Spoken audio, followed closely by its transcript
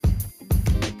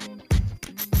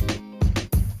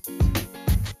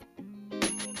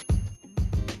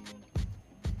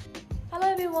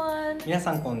everyone! 皆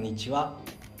さんこんにちは。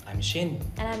I'm Shin.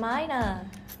 And I'm Aina.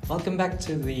 Welcome back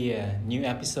to the new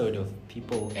episode of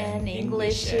People and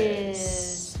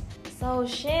Englishes. So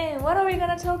Shin, what are we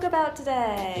gonna talk about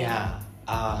today? Yeah,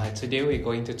 today we're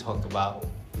going to talk about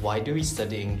why do we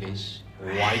study English?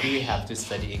 Why do we have to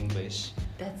study English?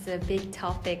 That's a big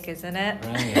topic, isn't it?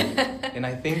 Right. And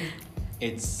I think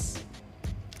it's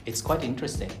quite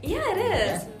interesting. Yeah, it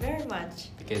is. Yeah. Very much.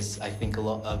 Because I think a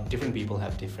lot of different people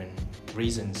have different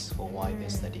reasons for why they're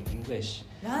studying English.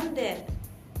 なんで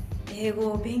英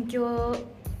語を勉強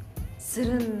す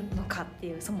るのかって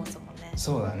いうそもそもね。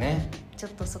そうだね。ちょ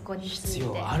っとそこについて。必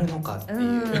要あるのかっていう。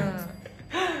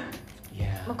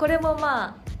Yeah. まあこれもま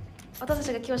あ私た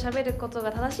ちが今日喋ること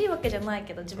が正しいわけじゃない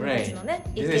けど自分たちのね、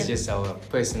意見。This is just our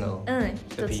personal opinion.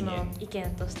 一つの意見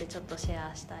としてちょっとシ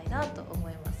ェアしたいなと思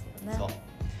いますよね。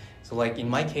So like in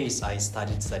my case, I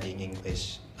started studying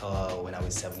English when I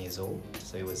was 7 years old.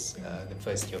 So it was the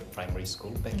first year of primary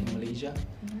school back in Malaysia.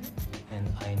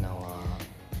 And I now...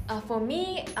 For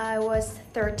me, I was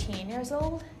 13 years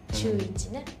old. 中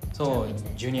1ね。So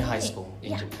junior high school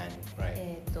in Japan,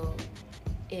 right?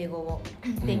 英語を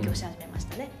勉強し始めまし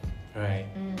たね。Right.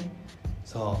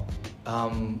 So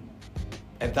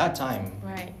at that time,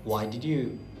 why did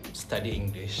you study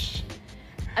English?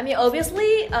 I mean,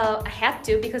 obviously, I had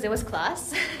to because it was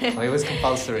class. Oh, it was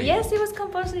compulsory. Yes, it was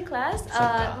compulsory class.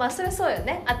 まあそれはそうよ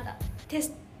ね。テ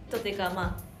ストというか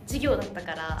まあ授業だった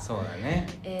から。そうだね。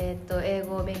英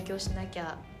語を勉強しなき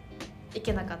ゃい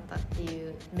けなかったってい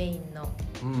うメインの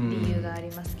理由があ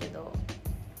りますけど。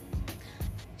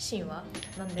シンは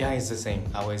なんで？ Yeah, it's the same.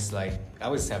 I was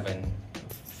 7,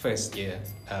 first year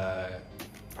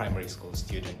primary school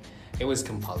student. It was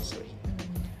compulsory,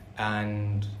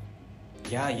 and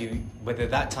but at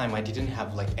that time I didn't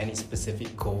have like any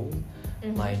specific goal.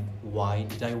 Like, why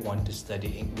did I want to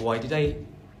study? Why did I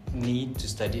need to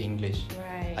study English?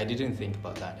 Right. I didn't think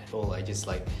about that at all. I just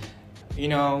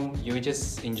you were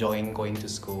just enjoying going to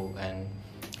school, and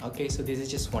okay, so this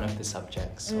is just one of the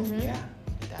subjects. So yeah,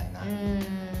 みたいな。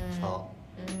そ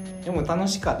う。でも楽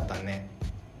しかったね。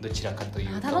どちらかとい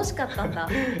うと。楽しかったんだ。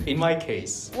In my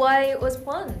case. Why it was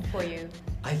fun for you?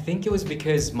 I think it was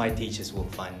because my teachers were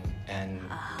fun, and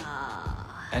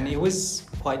it was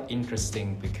quite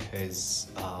interesting because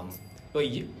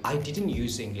I didn't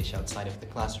use English outside of the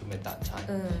classroom at that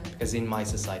time because in my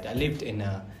society I lived in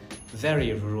a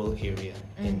very rural area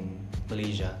in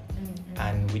Malaysia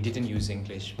and we didn't use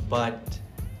English, but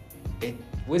it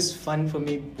was fun for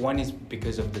me. One is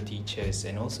because of the teachers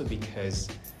and also because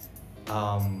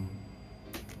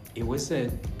it was a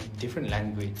different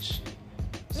language.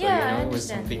 So it was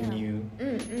something new.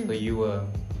 So you were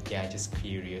just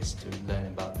curious to learn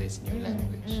about this new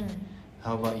language.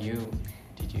 How about you?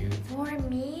 Did you? For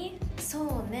me?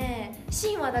 そうね。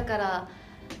シンはだから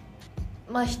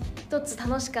まあ一つ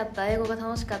楽しかった英語が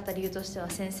楽しかった理由としては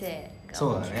先生が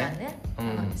大きかね。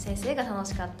先生が楽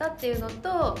しかったっていうの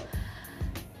と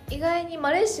意外に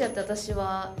マレーシアって私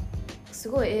はす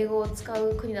ごい英語を使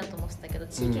う国だと思ってたけど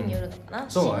地域によるのかな、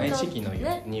そうだね、地域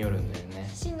によるんだよ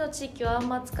ね。真の地域はあん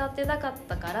ま使ってなかっ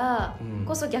たから、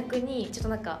こそ逆にちょっと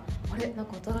なんか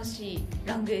新しい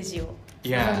ランゲージを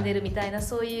学んでるみたいな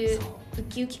そういうウ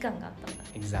キウキ感があったんだ。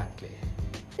Exactly.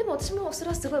 でも私もそれ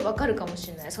はすごいわかるかもし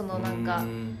れない。そのなんか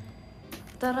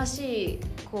新しい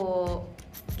こ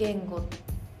う言語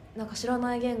なんか知ら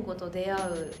ない言語と出会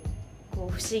うこ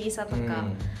う不思議さとか、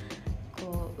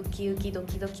こうウキウキド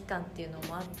キドキ感っていうの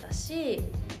もあったし、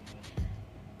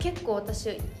結構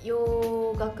私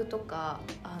洋楽とか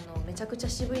めちゃくちゃ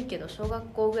渋いけど小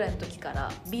学校ぐらいの時から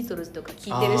ビートルズとか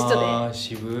聴いてる人で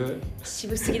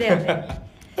渋すぎだよね。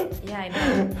いや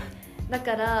だ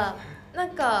からなん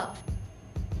か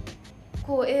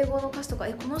こう英語の歌詞とか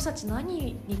この人たち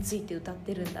何について歌っ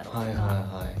てるんだろうと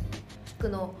か聞く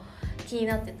の気に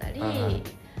なってたり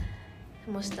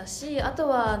もしたし、あと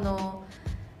は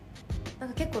なん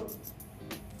か結構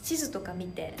地図とか見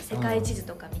て世界地図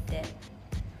とか見て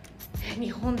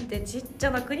日本ってちっちゃ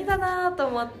な国だなと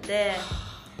思って、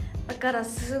だから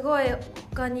すごい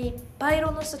他にいっぱいい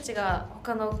ろんな人たちが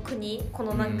他の国こ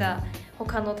のなんか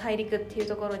他の大陸っていう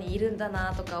ところにいるんだ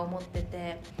なとか思って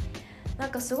て、なん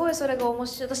かすごいそれが面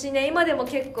白い。私ね今でも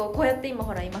結構こうやって今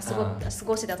過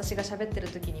ごしてて私が喋ってる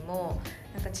時にも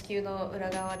なんか地球の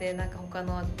裏側でなんか他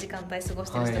の時間帯過ご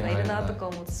してる人がいるなとか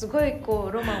思うとすごいこ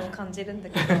うロマンを感じるんだ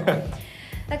けど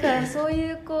だからそう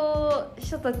いうこう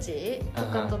人たちと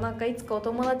かとなんかいつかお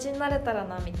友達になれたら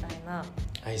なみたいな、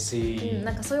I see.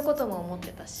 なんかそういうことも思っ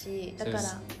てたし、だから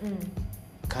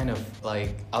kind of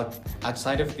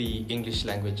outside of the English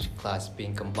language class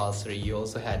being compulsory, you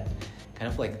also had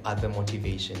kind of like other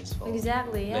motivations for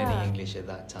Exactly, yeah. learning English at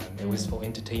that time. It was for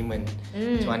entertainment,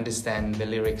 to understand the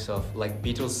lyrics of like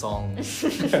Beatles songs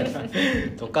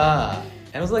とか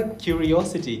and it was like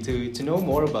curiosity to know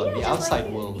more about the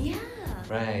outside world. Yeah.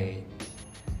 Right.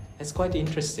 It's quite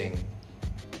interesting.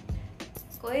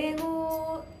 こう英語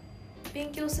を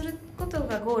勉強すること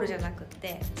がゴールじゃなく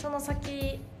て、その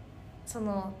先そ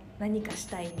の何かし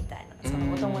たいみたいな、そ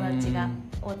のお友達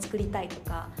を作りたいと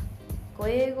か、こう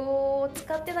英語を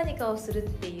使って何かをするっ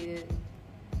ていう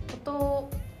こと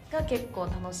が結構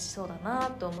楽しそうだな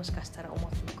ともしかしたら思っ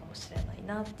たのかもしれない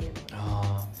なっていうの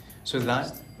が。So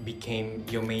that became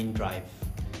your main drive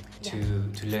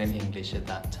to learn English at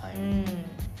that time.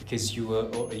 Because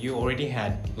you already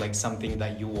had like something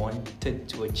that you wanted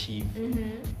to achieve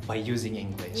by using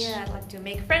English. Yeah, I'd like to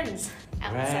make friends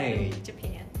outside of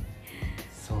Japan.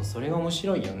 そう、それが面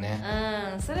白いよね。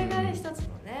それが一つの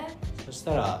ね。そし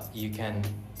たら it can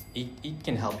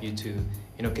help you to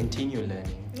continue learning.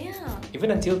 Yeah.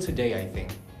 Even until today, I think.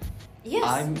 Yes.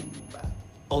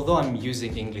 Although I'm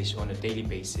using English on a daily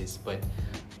basis, but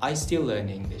I still learn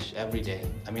English every day.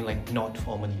 I mean, like not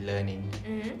formally learning.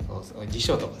 辞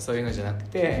書とかそういうのじゃなく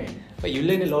て、but you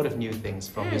learn a lot of new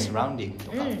things from your surrounding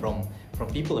とか、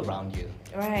from people around you.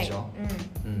 Right. でしょ？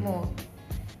もう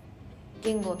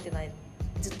言語っていうのは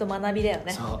ずっと学びだよ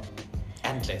ね。そう。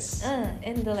endless.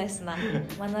 エンドレスな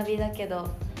学びだけど。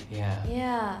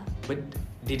Yeah. But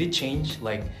did it change?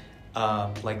 Like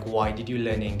why did you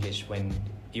learn English when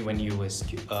you were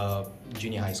a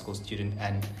junior high school student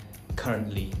and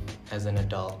currently as an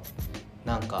adult?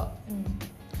 なんか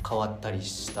変わったり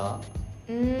した？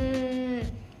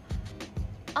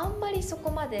あんまりそ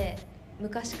こまで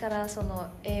昔からその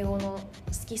英語の好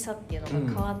きさっていうの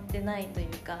が変わってないという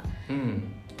か、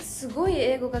すごい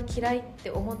英語が嫌いっ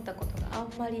て思ったことがあん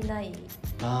まりない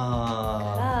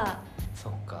から、そ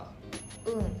っか。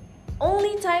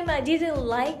Only time I didn't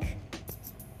like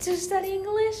to study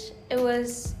English, it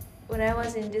was when I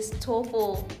was in this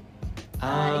TOEFL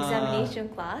examination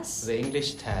class. The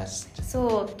English test.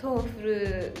 そう、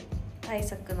TOEFL 対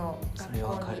策の学校に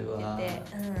行ってて、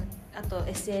あと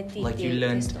SAT っていう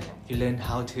テストの。You learned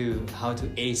how to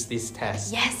ace this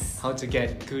test. Yes. How to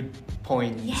get good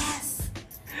points. Yes.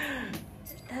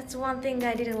 That's one thing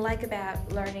I didn't like about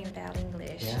learning about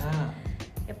English. Yeah.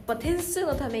 やっぱ点数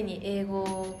のために英語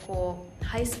をこう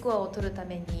ハイスコアを取るた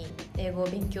めに英語を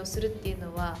勉強するっていう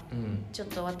のは、ちょっ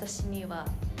と私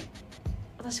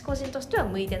個人としては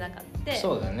向いてなかった。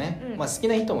そうだね。まあ好き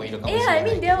な人もいるかもしれない。Yeah,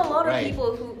 I mean there are a lot of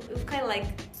people who kind of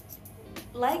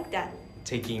like that.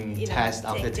 Taking test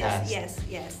after test. Yes,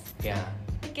 yes. Yeah.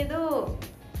 だけど、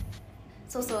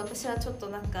そう私はちょっと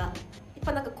やっ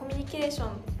ぱコミュニケーショ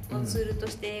ンのツールと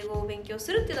して英語を勉強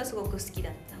するっていうのはすごく好き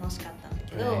だった楽しかったんだ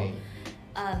けど、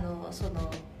そ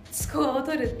のスコアを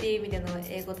取るっていう意味での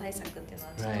英語対策っていうの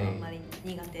はちょっとあんまり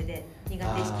苦手意識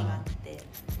があって。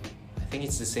I think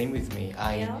it's the same with me.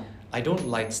 I don't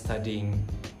like studying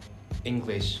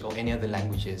English or any other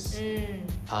languages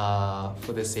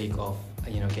for the sake of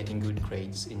getting good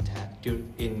grades in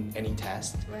any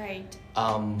test. Right.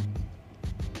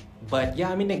 But yeah,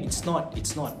 I mean it's not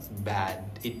bad.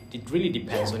 It really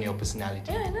depends on your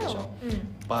personality. Yeah, I know.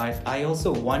 But I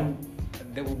also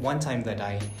there was one time that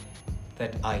I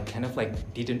kind of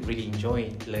didn't really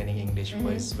enjoy learning English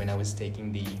was when I was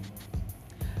taking the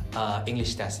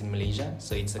English test in Malaysia.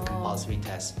 So it's a compulsory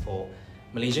test for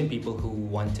Malaysian people who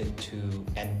wanted to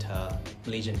enter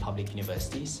Malaysian public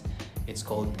universities. It's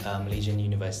called Malaysian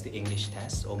University English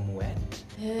Test or MUET.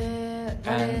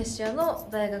 マレーシアの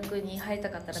大学に入りた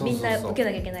かったらみんな受け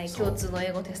なきゃいけない共通の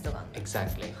英語テストがある。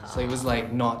Exactly. So it was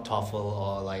not TOEFL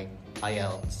or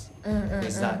IELTS.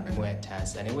 It's that MUET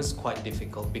test, and it was quite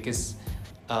difficult because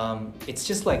it's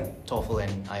just like TOEFL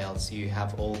and IELTS. You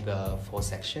have all the 4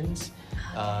 sections: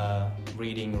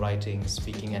 reading, writing,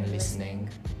 speaking, and listening.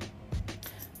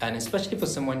 And especially for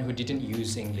someone who didn't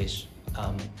use English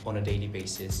on a daily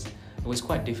basis, it was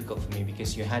quite difficult for me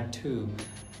because you had to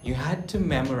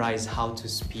memorize how to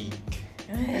speak.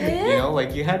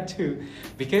 You had to,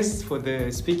 because for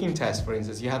the speaking test, for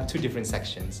instance, you have 2 different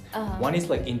sections. One is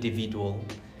individual,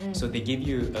 so they give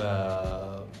you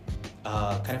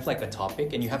kind of a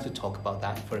topic and you have to talk about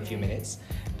that for a few minutes.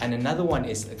 And another one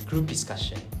is a group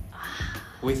discussion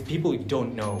with people you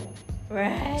don't know.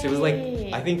 Right. So it was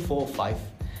I think 4 or 5,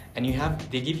 and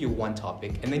they give you one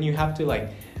topic, and then you have to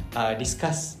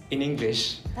discuss in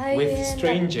English with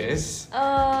strangers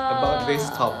about this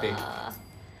topic.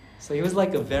 So it was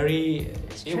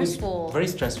it was very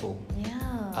stressful.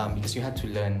 Yeah. Because you had to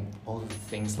learn all the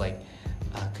things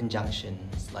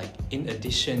conjunctions, in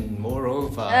addition,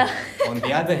 moreover, on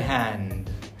the other hand.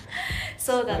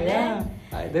 そうだね。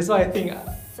That's why I think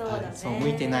そうだね。そう向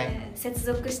いてない。接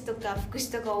続詞とか副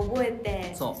詞とか覚え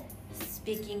て、そう。ス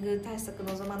ピーキング対策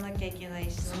臨まなきゃいけない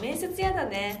し、面接やだ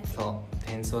ね。そう。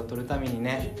点数を取るために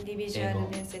ね。インディビジュアル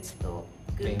面接と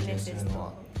グループ面接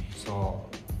と。そ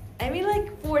う。I mean,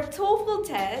 like for TOEFL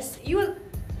test, you are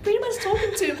pretty much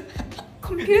talking to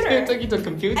computer. You're talking to a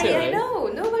computer. I know,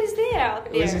 nobody's there out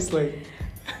It there. was just like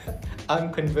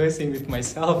I'm conversing with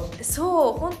myself.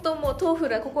 そう、本当もう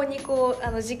TOEFLはここにこ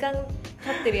う時間経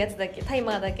ってるやつだけ、タイ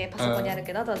マーだけパソコンにある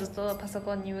けど、あとはずっとパソ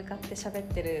コンに向かって喋っ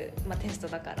てる、まあ、テスト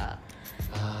だから。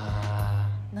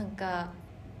なんか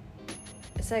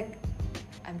It's like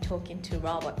I'm talking to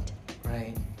robot.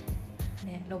 Right.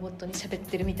ね、ロボットに喋っ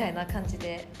てるみたいな感じ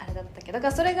であれだったけど、だか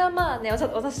らそれがまあね、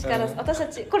私た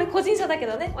ちこれ個人差だけ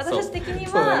どね、私たち的に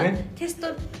は、テスト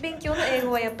勉強の英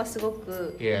語はやっぱすご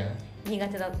く苦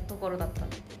手なところだったっ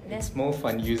ていうね。It's more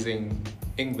fun using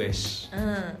English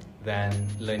than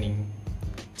learning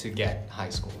to get high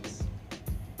scores.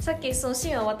 さっきそのシ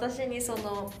ーンは私にそ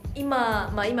の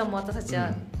今も私たち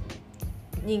は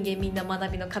人間みんな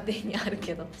学びの過程にある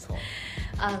けど、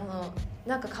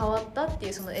なんか変わったってい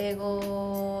うその英語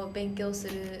を勉強す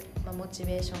る、モチ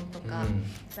ベーションとか、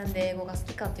なんで英語が好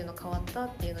きかっていうの変わったっ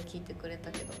ていうのを聞いてくれ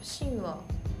たけど、シンはなん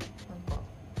か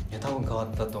いや多分変わ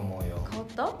ったと思うよ。変わっ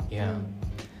た？ Yeah.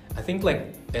 I think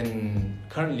like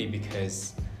currently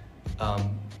because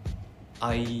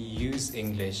I use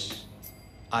English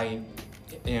on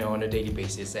a daily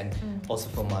basis and also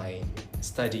for my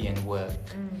study and work.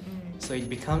 So it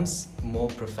becomes more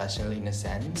professional in a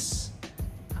sense.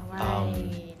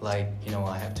 Like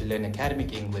I have to learn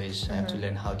academic English. I have to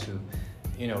learn how to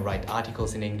write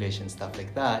articles in English and stuff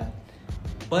like that.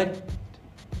 But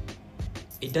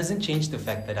it doesn't change the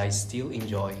fact that I still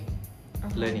enjoy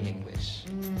learning English.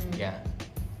 Yeah.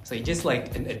 So it's just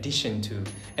like an addition to,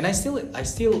 and I still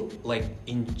like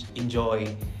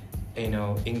enjoy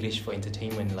English for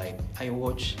entertainment. Like I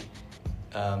watch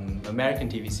American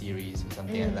TV series or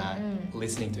something like that,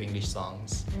 listening to English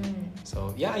songs.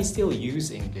 So yeah, I still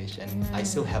use English and I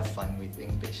still have fun with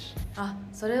English.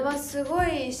 それはすご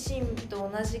いシンと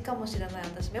同じかもしれない。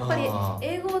私もやっぱり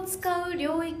英語を使う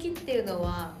領域っていうの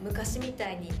は昔みた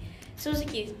いに正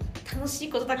直楽しい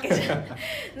ことだけじゃ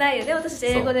ないよね。私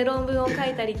英語で論文を書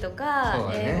いたりと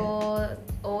か、英語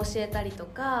を教えたりと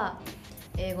か、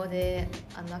英語で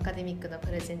アカデミックな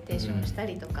プレゼンテーションをした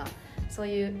りとか、そう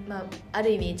いう、あ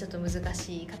る意味ちょっと難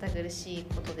しい堅苦しい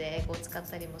ことで英語を使っ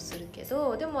たりもするけ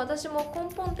ど、でも私も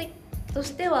根本的と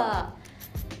しては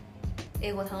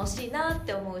英語楽しいなっ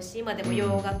て思うし、今でも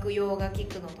洋画聴く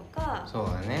のとか、そう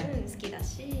だね、好きだ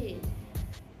し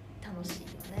楽しいよ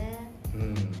ね。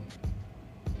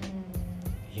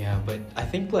Yeah, but I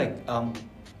think like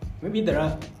maybe there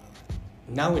are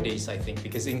nowadays, I think,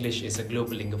 because English is a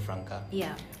global lingua franca.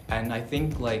 Yeah. And I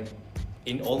think like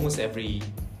in almost every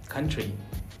country,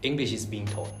 English is being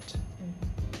taught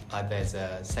either as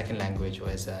a second language or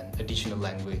as an additional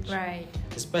language. Right.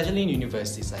 Especially in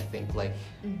universities, I think like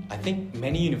I think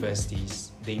many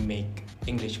universities they make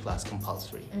English class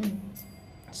compulsory.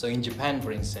 So in Japan,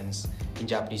 for instance, in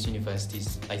Japanese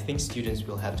universities, I think students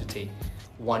will have to take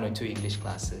 1 or 2 English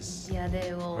classes. Yeah,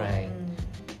 they will. Right.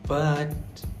 But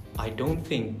I don't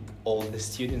think all the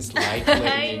students like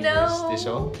learning English でし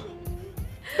ょ？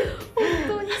本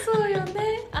当にそうよ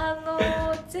ね。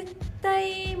絶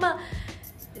対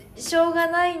しょうが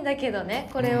ないんだけどね。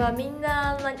これはみん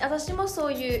な、私もそ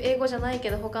ういう英語じゃないけ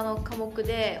ど他の科目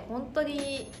で本当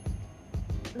に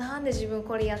なんで自分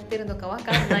これやってるのか分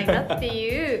かんないなって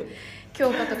いう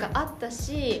教科とかあった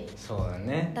し、そうだ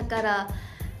ね。だから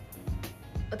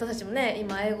私たちもね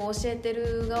今英語を教えて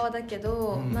る側だけ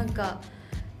ど、なんか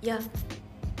いや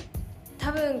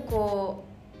多分こ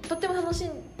うとっても楽しい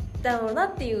んだろうな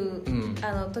っていう、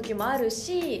時もある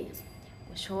し、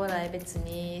将来別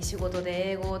に仕事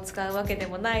で英語を使うわけで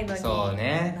もないのに、そう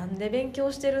ね、なんで勉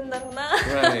強してるんだろうな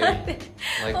って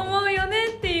like, 思うよね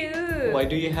っていう。Why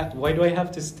do I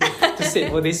have to sit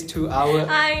for this 2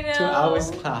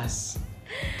 hours class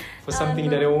for something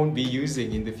that I won't be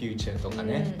using in the future とか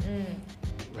ね。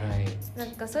Right. な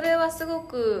んかそれはすご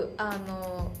く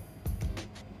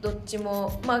どっち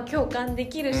も共感で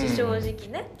きるし、正直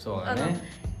ね。そうだ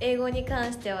ね。英語に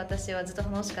関しては私はずっと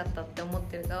楽しかったって思っ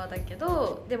てる側だけ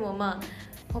ど、でも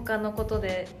他のこと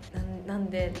でな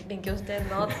んで勉強してん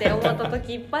のって思った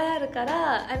時いっぱいあるか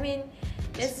ら I mean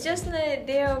it's just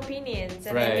their opinions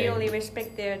and I really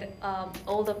respect their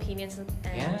old opinions and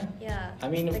yeah. I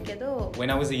mean だけど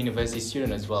when I was a university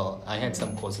student as well, I had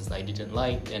some courses that I didn't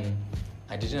like and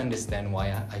I didn't understand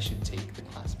why I should take the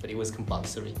class, but it was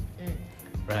compulsory.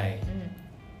 Right.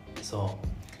 So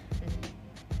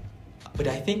But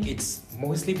I think it's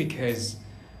mostly because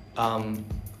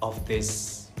of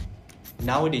this.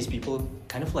 Nowadays, people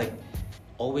kind of like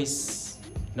always,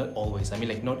 not always, I mean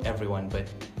like not everyone, but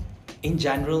in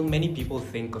general, many people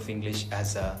think of English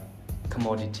as a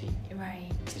commodity. Right.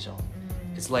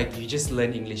 It's like you just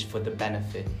learn English for the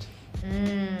benefit.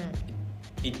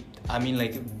 I mean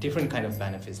like different kind of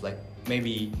benefits, like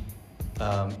maybe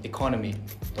economy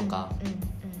toka,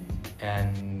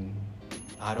 and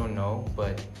I don't know,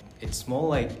 but it's more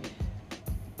like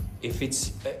if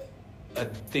it's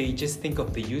they just think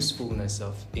of the usefulness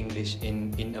of English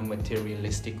in a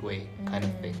materialistic way kind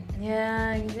of thing.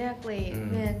 Yeah, exactly.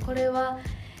 ね、これは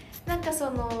なんか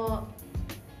その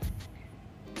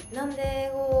なんで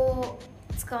英語を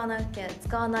使わない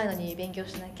のに勉強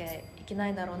しなきゃいけな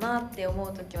いんだろうなって思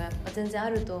う時はやっぱ全然あ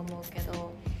ると思うけ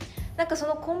ど、なんかそ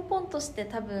の根本として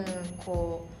多分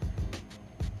こう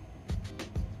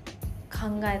考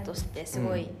えとしてす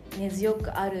ごい根強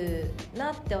くある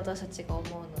なって私たちが思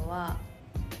うのは、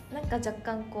なんか若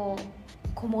干こう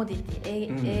コモディティ、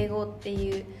英語って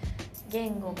いう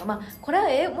言語が、まあこ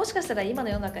れはもしかしたら今の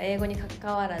世の中英語に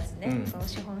関わらずね、その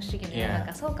資本主義の世の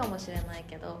中そうかもしれない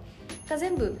けど、が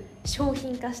全部商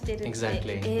品化してるっ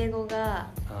て、英語が、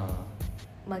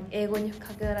まあ、英語に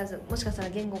関わらずもしかしたら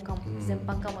言語かも、全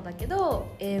般かもだけ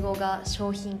ど英語が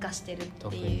商品化してるっ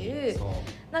ていう、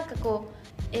なんかこう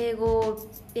英語を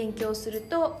勉強する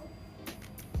と、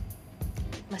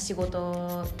まあ、仕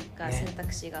事が選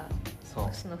択肢が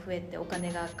その増えてお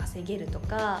金が稼げると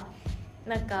か、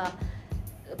なんか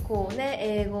こうね、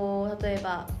英語を例え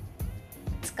ば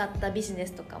使ったビジネ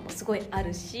スとかもすごいあ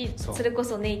るし、それこ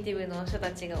そネイティブの人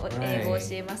たちが英語を教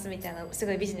えますみたいなす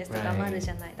ごいビジネスとかもある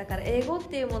じゃない。だから英語っ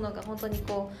ていうものが本当に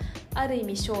こうある意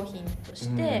味商品とし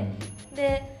て、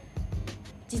で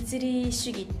実利主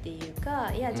義っていう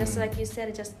か、just like you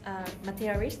said, just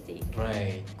materialistic、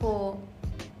こう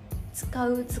使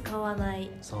う使わない、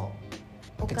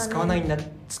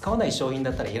使わない商品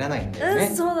だったらいらないんだよ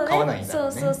ね。そうだね。買わないんだ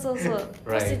よね。そうも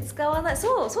し使わない、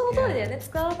その通りだよね。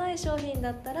使わない商品だ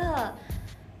ったら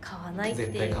買わないってい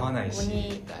う、絶対買わないし、ここ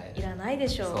にいらないで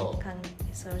しょう。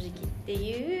正直って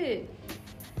いう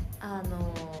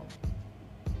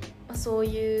そう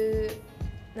いう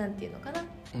なんていうのかな、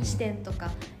視点とか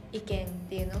意見っ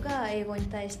ていうのが英語に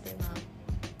対して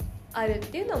あるっ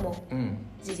ていうのも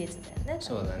事実だよね。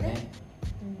そうだね。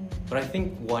But I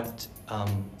think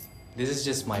this is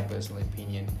just my personal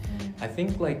opinion. I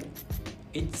think like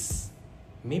it's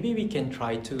maybe we can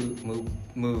try to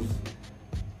move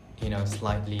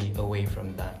slightly away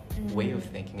from that way of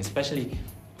thinking. Especially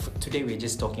today we're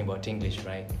just talking about English,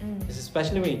 right?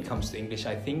 Especially when it comes to English,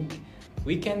 I think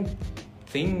we can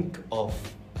think of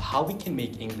how we can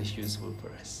make English useful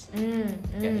for us.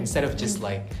 Instead of just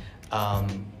like,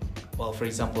 well, for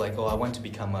example, like I want to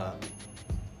become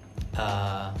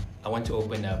I want to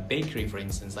open a bakery, for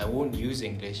instance. I won't use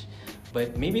English,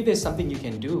 but maybe there's something you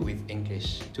can do with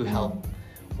English to help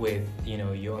with,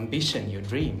 your ambition, your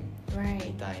dream. Right.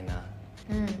 みたいな。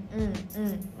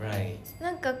Right.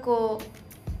 なんかこう、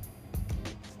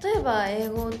例えば英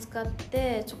語を使っ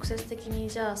て直接的に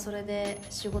じゃあそれで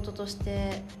仕事とし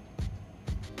て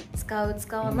使う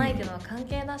使わないっていうのは関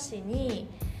係なしに、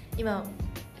今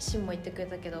シンも言ってくれ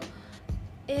たけど、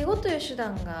英語という手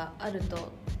段がある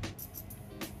と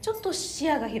ちょっと視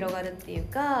野が広がるっていう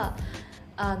か、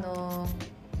ま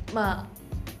あ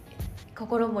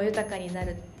心も豊かにな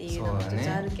るっていうのも一つ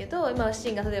あるけど、今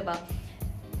シンが例えば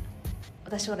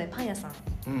私将来パン屋さん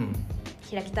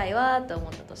開きたいわと思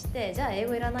ったとして、じゃあ英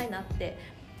語いらないなって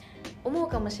思う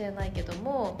かもしれないけど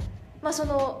も、まあそ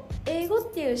の英語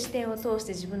っていう視点を通し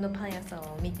て自分のパン屋さん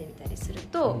を見てみたりする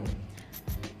と、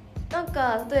なん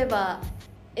か例えば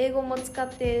英語も使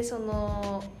ってそ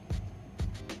の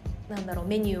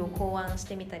メニューを考案し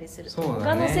てみたりすると、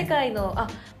他の世界の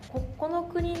この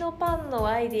国のパンの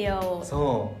アイディア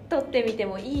を取ってみて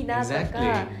もいいなと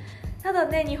か、ただ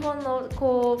ね日本の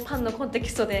こうパンのコンテキ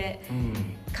ストで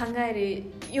考え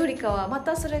るよりかは、ま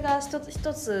たそれが一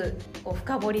つを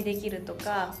深掘りできると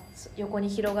か、横に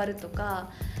広がるとか、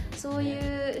そう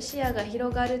いう視野が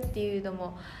広がるっていうの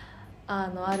もあ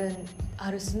る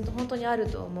本当にある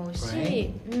と思う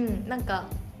し、なんか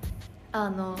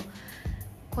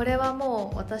これは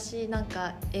もう私なん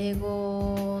か英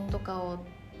語とかを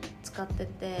使って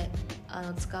て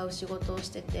使う仕事をし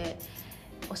てて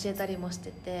教えたりもし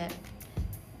てて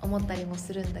思ったりも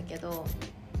するんだけど、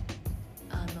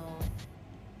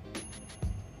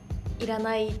いら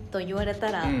ないと言われ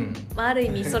たら、まあ、ある意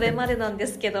味それまでなんで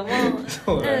すけども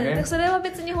そうだね、それは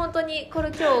別に本当にこれ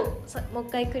今日もう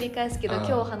一回繰り返すけど、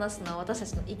今日話すのは私た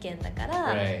ちの意見だか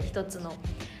ら、一つの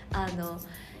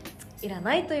いら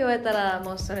ないと言われたら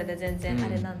もうそれで全然あ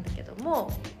れなんだけど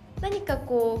も、何か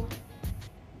こ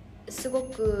うすご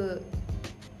く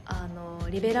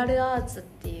リベラルアーツっ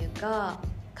ていうか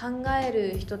考え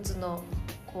る一つの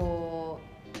こ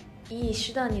ういい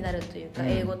手段になるというか、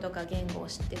英語とか言語を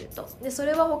知ってると。でそ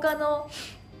れは他の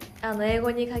英語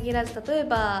に限らず、例え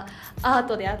ばアー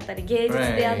トであったり芸術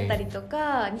であったりと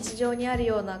か、日常にある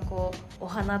ようなこうお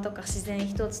花とか自然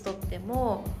一つとって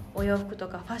も、お洋服と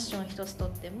かファッション一つとっ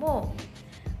ても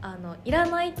いら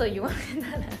ないと言われ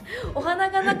たらお花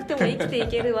がなくても生きてい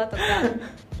けるわとか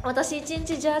私一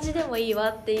日ジャージでもいいわ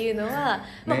っていうのは、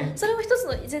まあ、それも一つ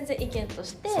の全然意見と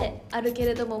してあるけ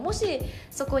れども、もし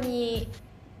そこに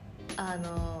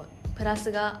プラ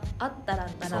スがあったら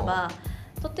ならば、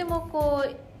とてもこ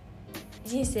う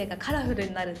人生がカラフル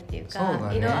になるっていう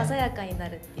か、色鮮やかにな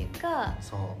るっていうか、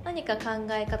何か考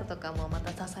え方とかもま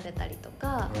た足されたりと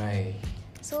か、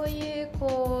そういう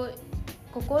こう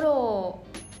心を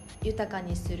豊か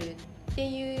にするって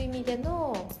いう意味で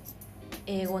の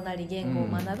英語なり言語を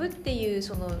学ぶっていう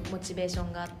そのモチベーショ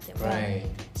ンがあっても、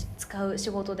使う仕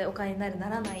事でお金になるな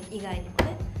らない以外にも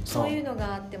ね、そういうの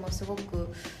があってもすご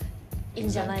くいいん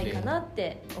じゃないかなっ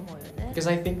て思うよね。Because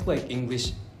I think like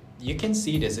English, you can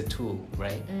see it as a tool,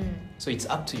 right? So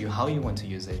it's up to you how you want to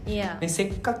use it. でせ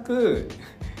っかく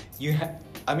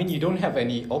I mean, you don't have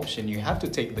any option. You have to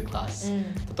take the class.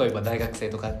 例えば大学生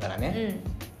とかだったらね、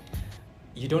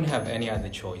you don't have any other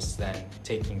choice than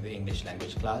taking the English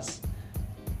language class,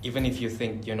 even if you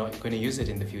think you're not going to use it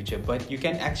in the future. But you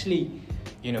can actually,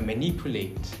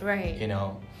 manipulate,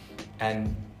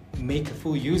 and make a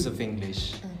full use of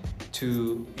English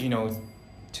to,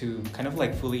 to kind of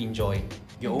like fully enjoy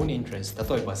your own interest.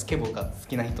 例えばスケボーが好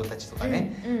きな人たちとか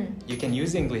ね、you can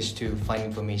use English to find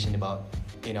information about,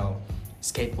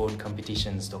 skateboard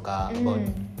competitions とか、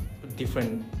about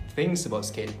different things about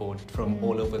skateboard from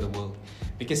all over the world,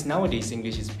 because nowadays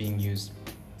English is being used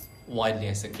widely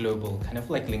as a global kind of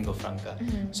like lingua franca.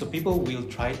 So people will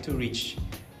try to reach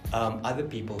other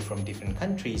people from different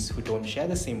countries who don't share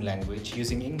the same language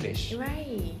using English.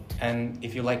 And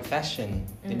if you like fashion,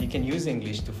 then you can use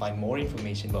English to find more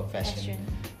information about fashion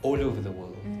all over the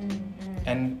world.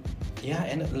 And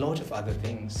and a lot of other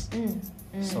things.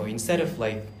 So instead of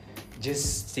like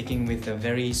just sticking with a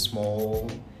very small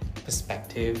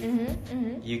perspective,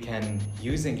 you can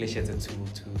use English as a tool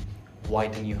to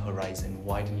widen your horizon,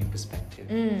 widen your perspective,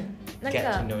 get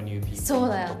to know new people. そう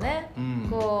だよね。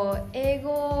こう英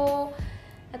語、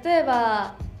例え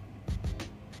ば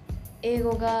英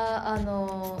語が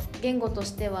言語と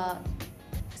しては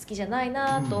好きじゃない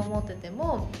なと思ってて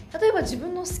も、例えば自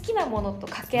分の好きなものと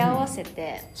掛け合わせ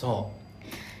て、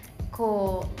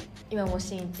こう今も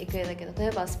シーンってくれたけど、例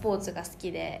えばスポーツが好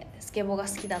きでスケボーが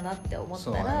好きだなって思っ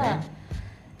たら、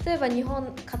例えば日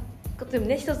本例えば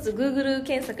ね、一つ Google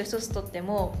検索一つとって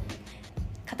も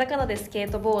カタカナでスケ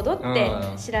ートボードって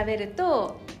調べる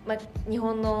と、日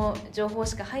本の情報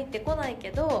しか入ってこない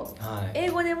けど、英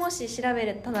語でもし調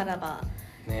べたならば、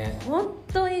本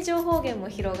当に情報源も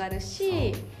広がる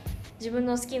し、自分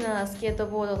の好きなスケート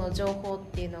ボードの情報っ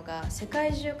ていうのが世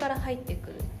界中から入って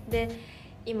くる。で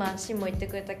今シンも言って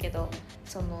くれたけど、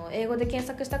その英語で検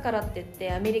索したからって言っ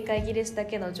てアメリカイギリスだ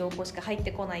けの情報しか入っ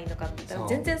てこないのかって言ったら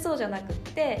全然そうじゃなくっ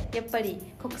て、やっぱり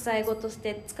国際語とし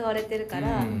て使われてるか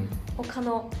ら、他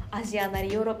のアジアな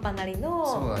りヨーロッパなり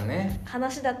の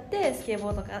話だってスケ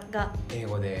ボーとかが英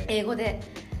語で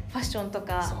ファッションと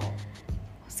か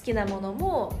好きなもの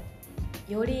も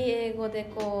より英語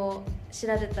でこう調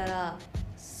べたら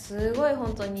すごい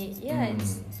本当に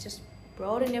it's just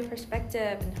broaden your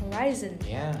perspective and horizon、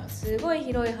すごい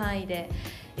広い範囲で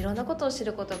いろんなことを知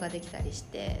ることができたりし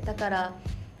て、だから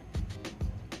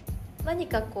何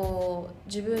かこう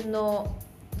自分の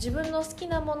好き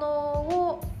なもの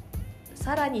を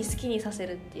さらに好きにさせ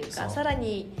るっていうか、さら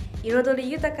に彩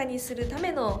り豊かにするた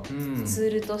めのツ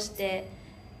ールとして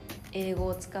英語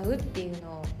を使うっていう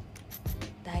の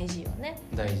大事よね。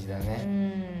大事だ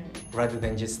ね。Rather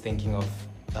than just thinking of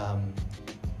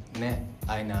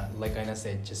like Aina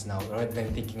said just now, rather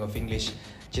than thinking of English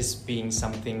just being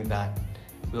something that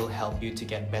will help you to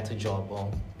get better job or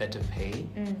better pay,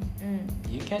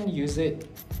 you can use it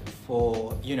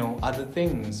for, other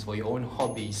things, for your own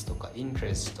hobbies とか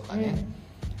interests とかね、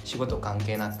仕事関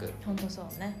係なく。本当そ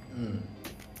うね。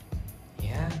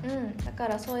だか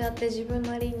らそうやって自分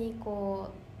なりにこ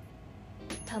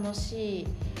う楽しい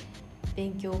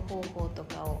勉強方法と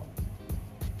かを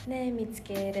ね、見つ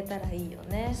けれたらいいよ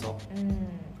ね。そう。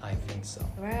I think so.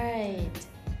 Right.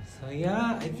 So I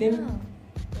think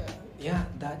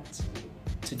that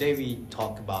today we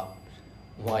talk about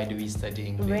why do we study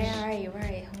English? Right.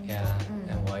 Yeah,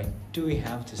 and why do we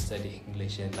have to study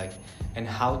English, and and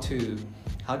how to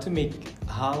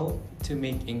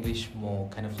make English more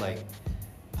kind of like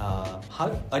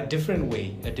a different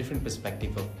way, a different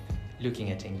perspective of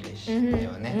looking at English. だ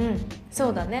よね。そ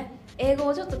うだね。英語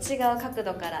をちょっと違う角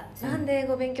度から、なんで英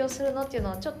語を勉強するのっていう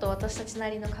のをちょっと私たちな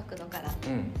りの角度から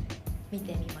見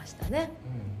てみましたね。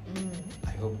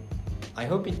I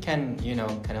hope it can,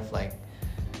 kind of like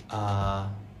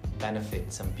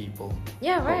benefit some people.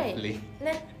 Yeah, right. Hopefully.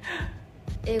 ね。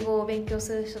英語を勉強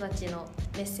する人たちの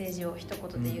メッセージを一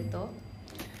言で言うと、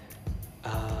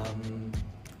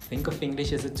think of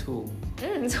English as a tool.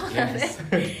 そうだね。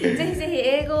ぜひぜひ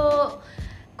英語を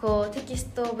こうテキス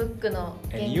トブックの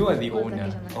And you are the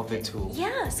owner of the tool. い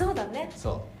や、そうだね。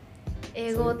そう。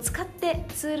英語を使って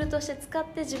ツールとして使っ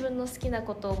て自分の好きな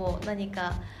ことを何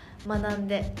か学ん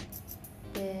で、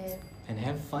and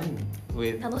have fun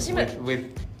with 楽しむ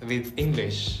with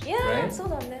English. Yeah, right? そう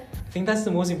だね。I think that's the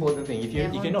most important thing. If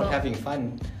you're not having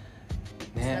fun,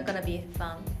 it's not gonna be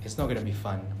fun. It's not gonna be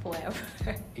fun forever.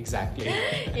 Exactly.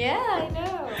 Yeah, I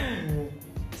know.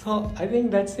 So I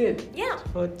think that's it. Yeah.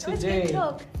 For It was today. good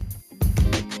talk.